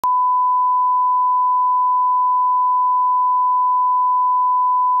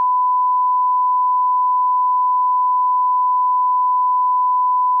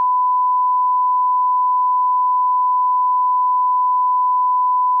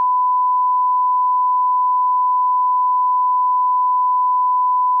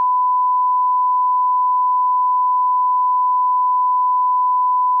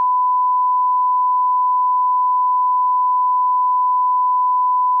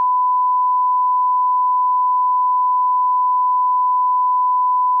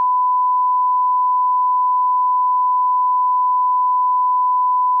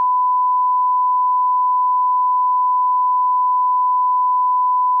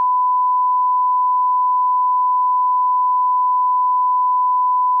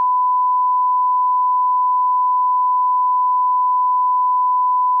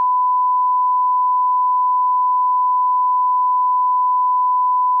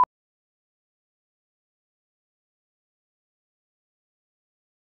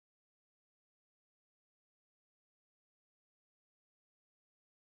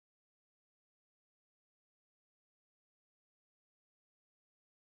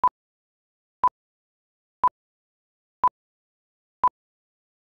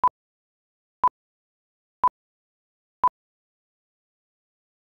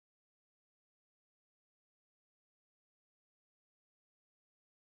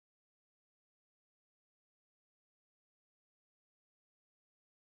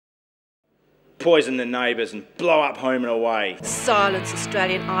poison the neighbours and blow up home and away. Silence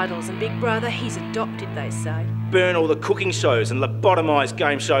Australian idols and Big Brother, he's adopted, they say. Burn all the cooking shows and lobotomise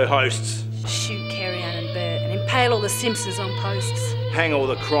game show hosts. Shoot Kerry-Ann and Bert and impale all the Simpsons on posts. Hang all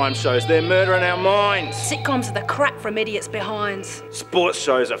the crime shows, they're murdering our minds. Sitcoms are the crap from idiots' behinds. Sports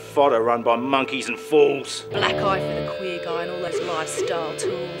shows are fodder run by monkeys and fools. Black eye for the queer guy and all those lifestyle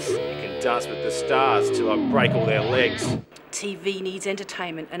tools. You can dance with the stars till I break all their legs. TV needs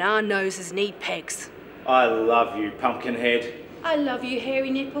entertainment and our noses need pegs. I love you, Pumpkinhead. I love you,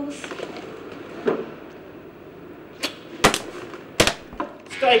 hairy nipples.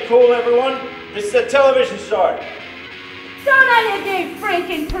 Stay cool, everyone. This is a television show. Don't any of you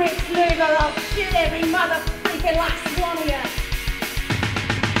freaking pricks move or I'll shoot every mother freaking last one of you.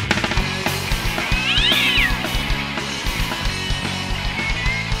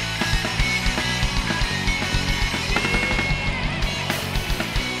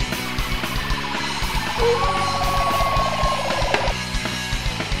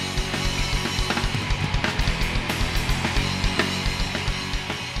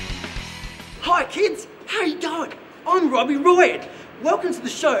 Hi kids, how are you going? I'm Robbie Royd. Welcome to the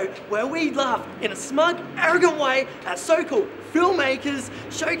show where we laugh in a smug, arrogant way at so-called filmmakers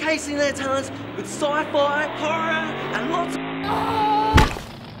showcasing their talents with sci-fi, horror and lots of...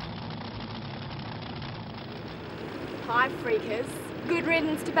 Hi freakers. Good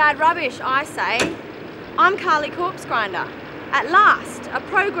riddance to bad rubbish, I say. I'm Carly Corpse Grinder. At last, a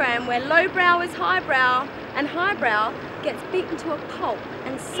program where lowbrow is highbrow and highbrow gets beaten to a pulp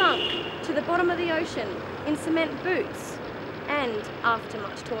and sunk to the bottom of the ocean in cement boots and after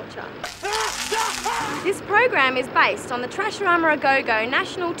much torture. This program is based on the Trasharama A-Go-Go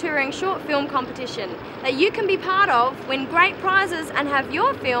National Touring Short Film Competition that you can be part of, win great prizes and have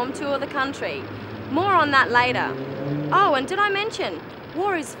your film tour the country. More on that later. Oh, and did I mention,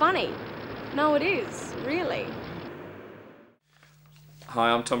 war is funny? No, it is, really. Hi,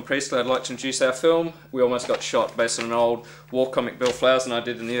 I'm Tom Priestley. I'd like to introduce our film. We Almost Got Shot, based on an old war comic Bill Flowers and I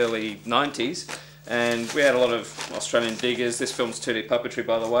did in the early 90s. And we had a lot of Australian diggers. This film's 2D puppetry,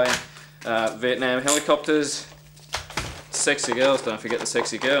 by the way. Vietnam helicopters, sexy girls, don't forget the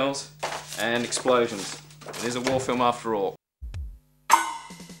sexy girls, and explosions. It is a war film after all.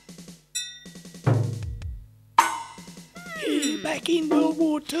 Back in World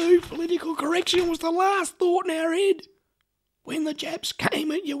War II, political correction was the last thought in our head. When the Japs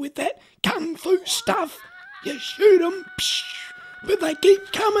came at you with that kung fu stuff, you shoot them, psh, but they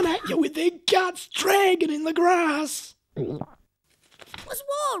keep coming at you with their guts dragging in the grass. Was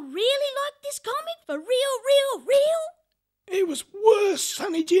war really like this comic? For real? It was worse,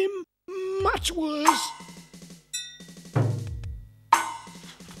 Sonny Jim. Much worse.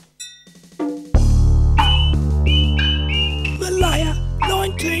 Malaya,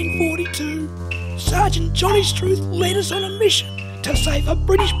 1942. Sergeant Johnny Struth led us on a mission to save a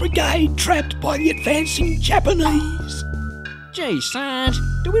British brigade trapped by the advancing Japanese. Gee, Sarge,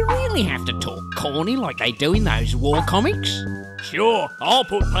 do we really have to talk corny like they do in those war comics? Sure, I'll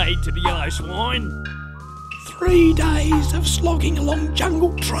put paid to the yellow swine. 3 days of slogging along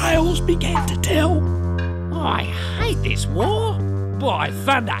jungle trails began to tell. I hate this war. By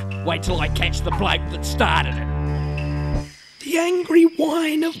thunder, wait till I catch the bloke that started it. The angry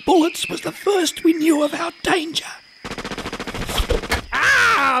whine of bullets was the first we knew of our danger.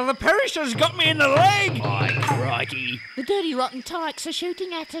 Ah, the Perishers got me in the leg! My crikey. The dirty rotten tykes are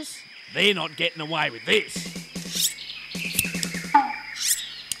shooting at us. They're not getting away with this.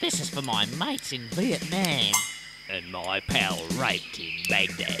 This is for my mates in Vietnam. And my pal raped in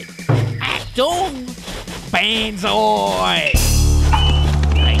Baghdad. Achtung! Banzai!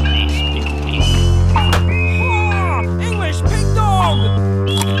 Take this, Billy. Oh, English pig dog!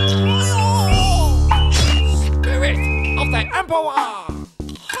 Spirit of the Emperor!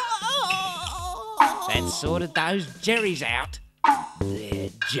 That sorted those Jerrys out. They're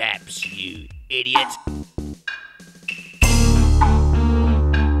Japs, you idiot.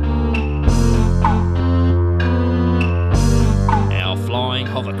 Our flying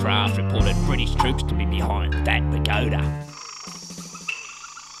hovercraft reported British troops to be behind that pagoda.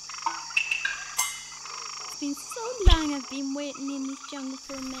 It's been so long I've been waiting in this jungle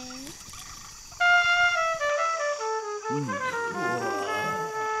for a man.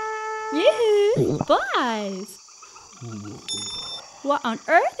 Yoo-hoo! Boys! What on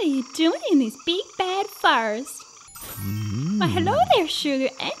earth are you doing in this big bad forest? Why, hello there, sugar.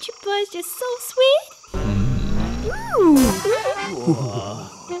 Ain't you boys just so sweet? Ooh!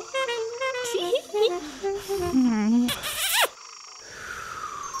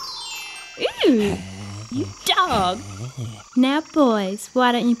 Ooh! You dog! Now, boys,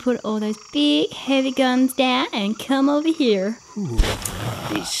 why don't you put all those big, heavy guns down and come over here? Ooh,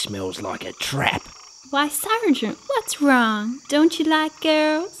 this smells like a trap. Why, Sergeant, what's wrong? Don't you like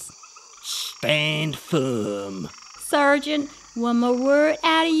girls? Stand firm. Sergeant, one more word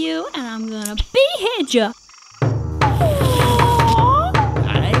out of you and I'm gonna behead you.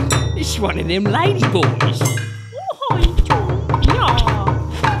 Hey, it's one of them lady boys.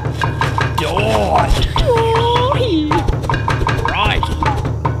 Right.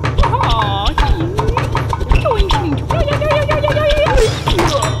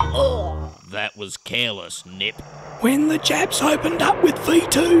 That was careless, Nip. When the Japs opened up with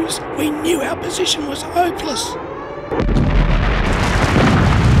V2s, we knew our position was hopeless.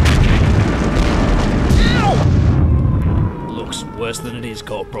 Ow! Looks worse than it is,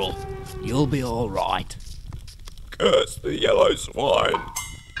 Corporal. You'll be all right. Curse the yellow swine.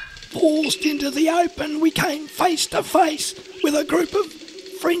 Forced into the open, we came face to face with a group of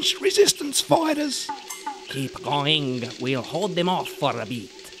French resistance fighters. Keep going. We'll hold them off for a bit.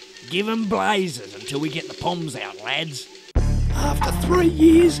 Give 'em blazes until we get the bombs out, lads. After 3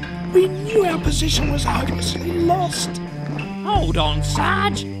 years, we knew our position was hopelessly lost. Hold on,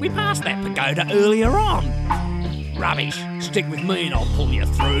 Sarge. We passed that pagoda earlier on. Rubbish. Stick with me and I'll pull you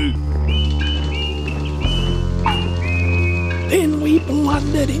through. Then we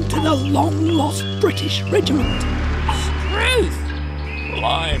blundered into the long-lost British regiment. Truth!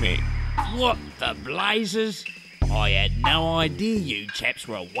 Blimey. What the blazes? I had no idea you chaps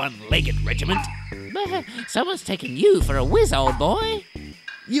were a one-legged regiment. Someone's taken you for a whiz, old boy.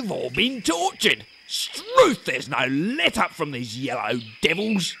 You've all been tortured. Struth, there's no let-up from these yellow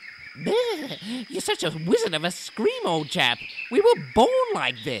devils. You're such a wizard of a scream, old chap. We were born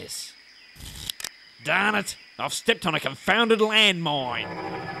like this. Darn it, I've stepped on a confounded landmine.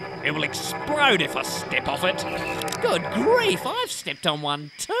 It will explode if I step off it. Good grief, I've stepped on one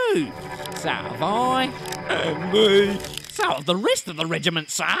too. So have I. And me. So have the rest of the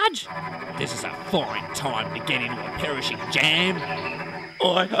regiment, Sarge. This is a fine time to get into a perishing jam.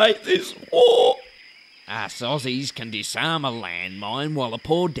 I hate this war. Us Aussies can disarm a landmine while a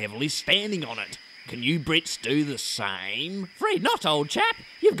poor devil is standing on it. Can you Brits do the same? Afraid not, old chap.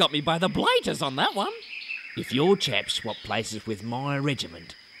 You've got me by the blighters on that one. If your chaps swap places with my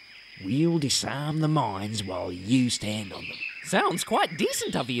regiment, we'll disarm the mines while you stand on them. Sounds quite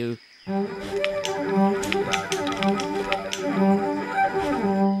decent of you.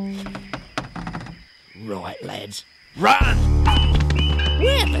 Right, lads. Run!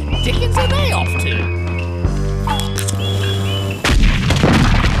 Where the dickens are they off to?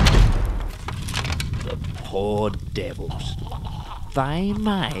 Poor devils. They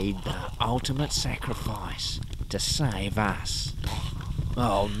made the ultimate sacrifice to save us.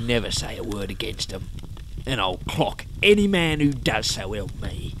 I'll never say a word against them, and I'll clock any man who does so help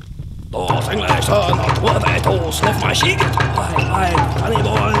me. Those English are not worthy to sniff my sheet. I, funny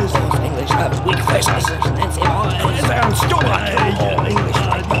boys. Those English have weak faces. Nancy boys. They're stupid. Oh, English.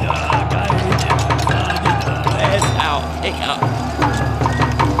 There's our hiccup.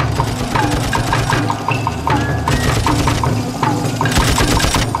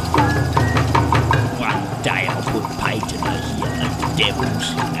 Devils.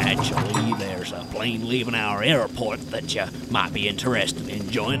 Actually, there's a plane leaving our airport that you might be interested in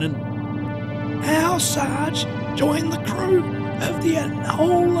joining. Our Sarge joined the crew of the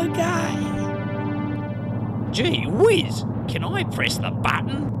Enola Gay. Gee whiz, can I press the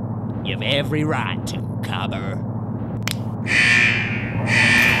button? You've every right to, cobber.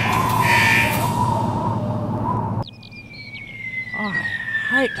 I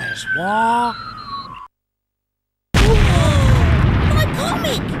hate this war.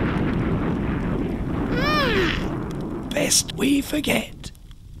 Best we forget.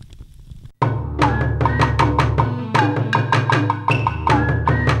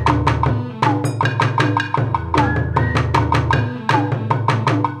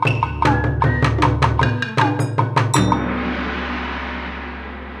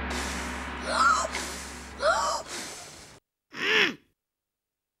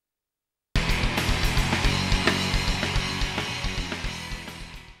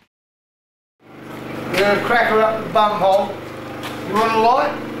 We're going to crack her up the bum hole. You want a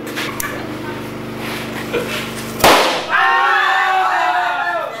light?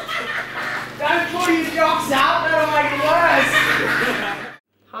 Don't pull your jocks out, that'll make it worse.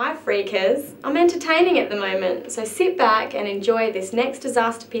 Hi freakers, I'm entertaining at the moment, so sit back and enjoy this next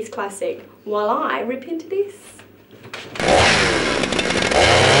disaster piece classic while I rip into this.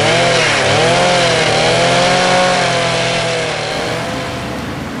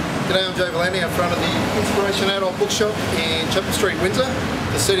 G'day, I'm Jay Valenti, in front of the Inspiration Adult Bookshop in Chapel Street, Windsor,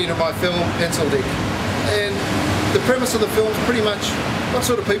 the setting of my film Pencil Dick. And the premise of the film is pretty much what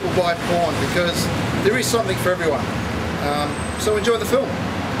sort of people buy porn, because there is something for everyone. So enjoy the film.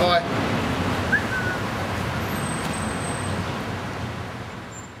 Bye.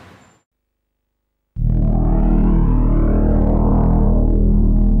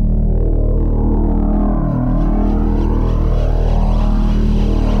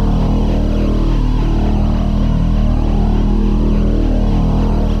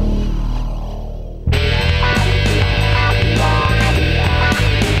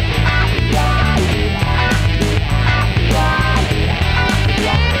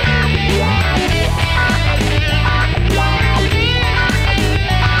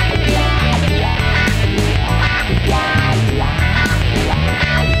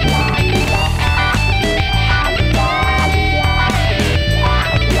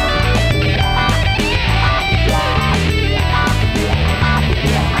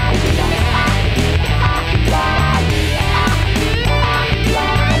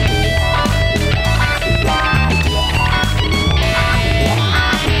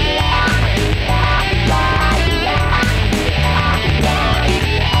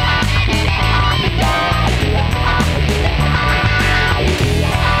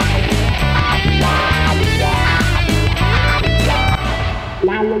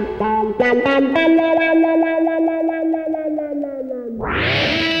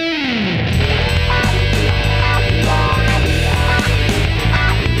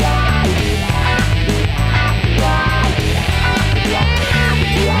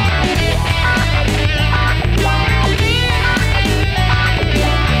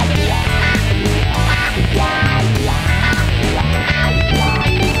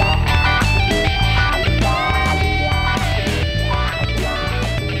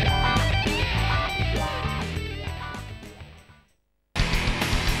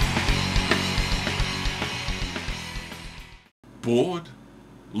 Bored?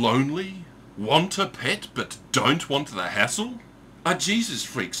 Lonely? Want a pet but don't want the hassle? Are Jesus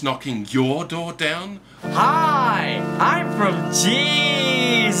freaks knocking your door down? Hi, I'm from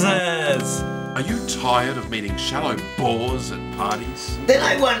Jesus! Are you tired of meeting shallow bores at parties? Then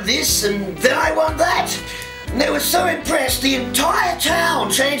I want this and then I want that. And they were so impressed the entire town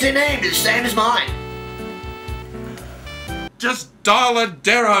changed their name to the same as mine. Just dial a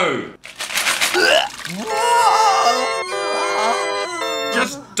Darrow!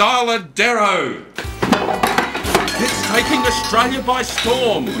 Just dial a Darrow! It's taking Australia by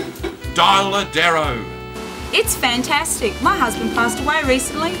storm! Dial a Darrow! It's fantastic. My husband passed away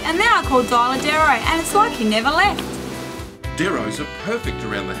recently and now I call Dial a Darrow and it's like he never left. Darrows are perfect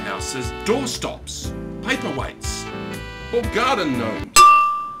around the house as doorstops, paperweights, or garden gnomes.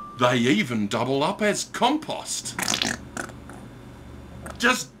 They even double up as compost.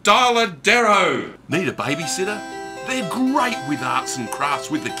 Just dial a Darrow! Need a babysitter? They're great with arts and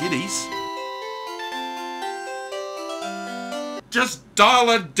crafts with the kiddies. Just dial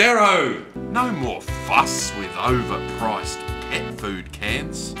a Darrow! No more fuss with overpriced pet food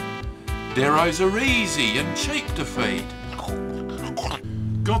cans. Darrows are easy and cheap to feed.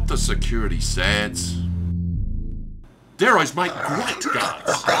 Got the security sads. Darrows make great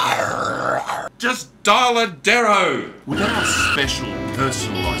guards. Just dial a Darrow! With our special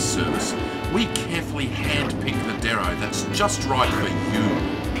personalised service, we carefully hand-pick the Darrow that's just right for you.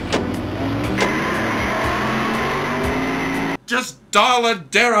 Just dial a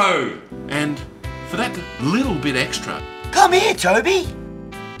Darrow! And for that little bit extra... Come here, Toby!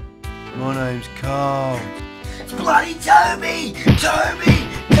 My name's Carl. It's bloody Toby! Toby!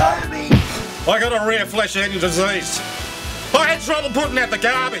 Toby! I got a rare flesh-eating disease. I had trouble putting out the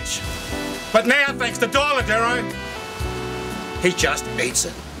garbage. But now, thanks to Dial a Darrow, he just eats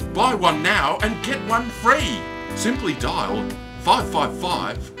it. Buy one now and get one free. Simply dial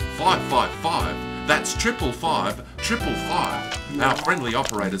 555-555. That's 555 555. Our friendly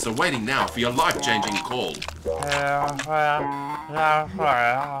operators are waiting now for your life-changing call.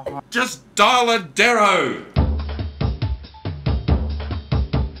 Just dial a Darrow!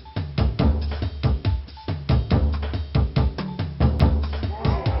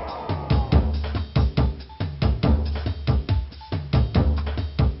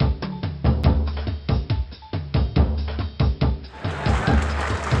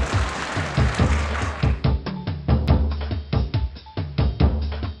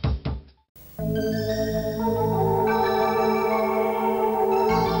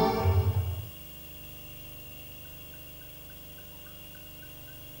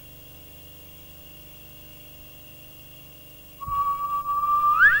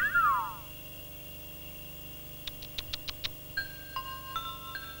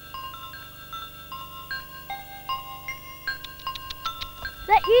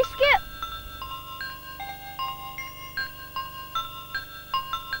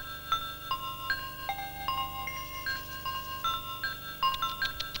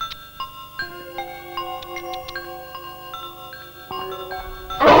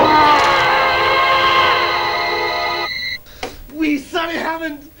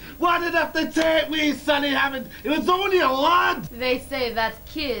 Why did have to take me, Sonny Hammond? It was only a lad. They say that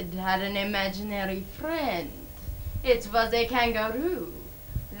kid had an imaginary friend. It was a kangaroo.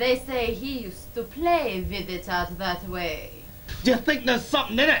 They say he used to play with it out that way. Do you think there's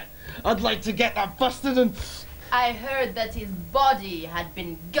something in it? I'd like to get that busted and... I heard that his body had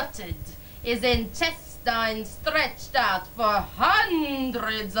been gutted, his intestines stretched out for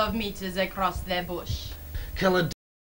hundreds of meters across the bush. Kill a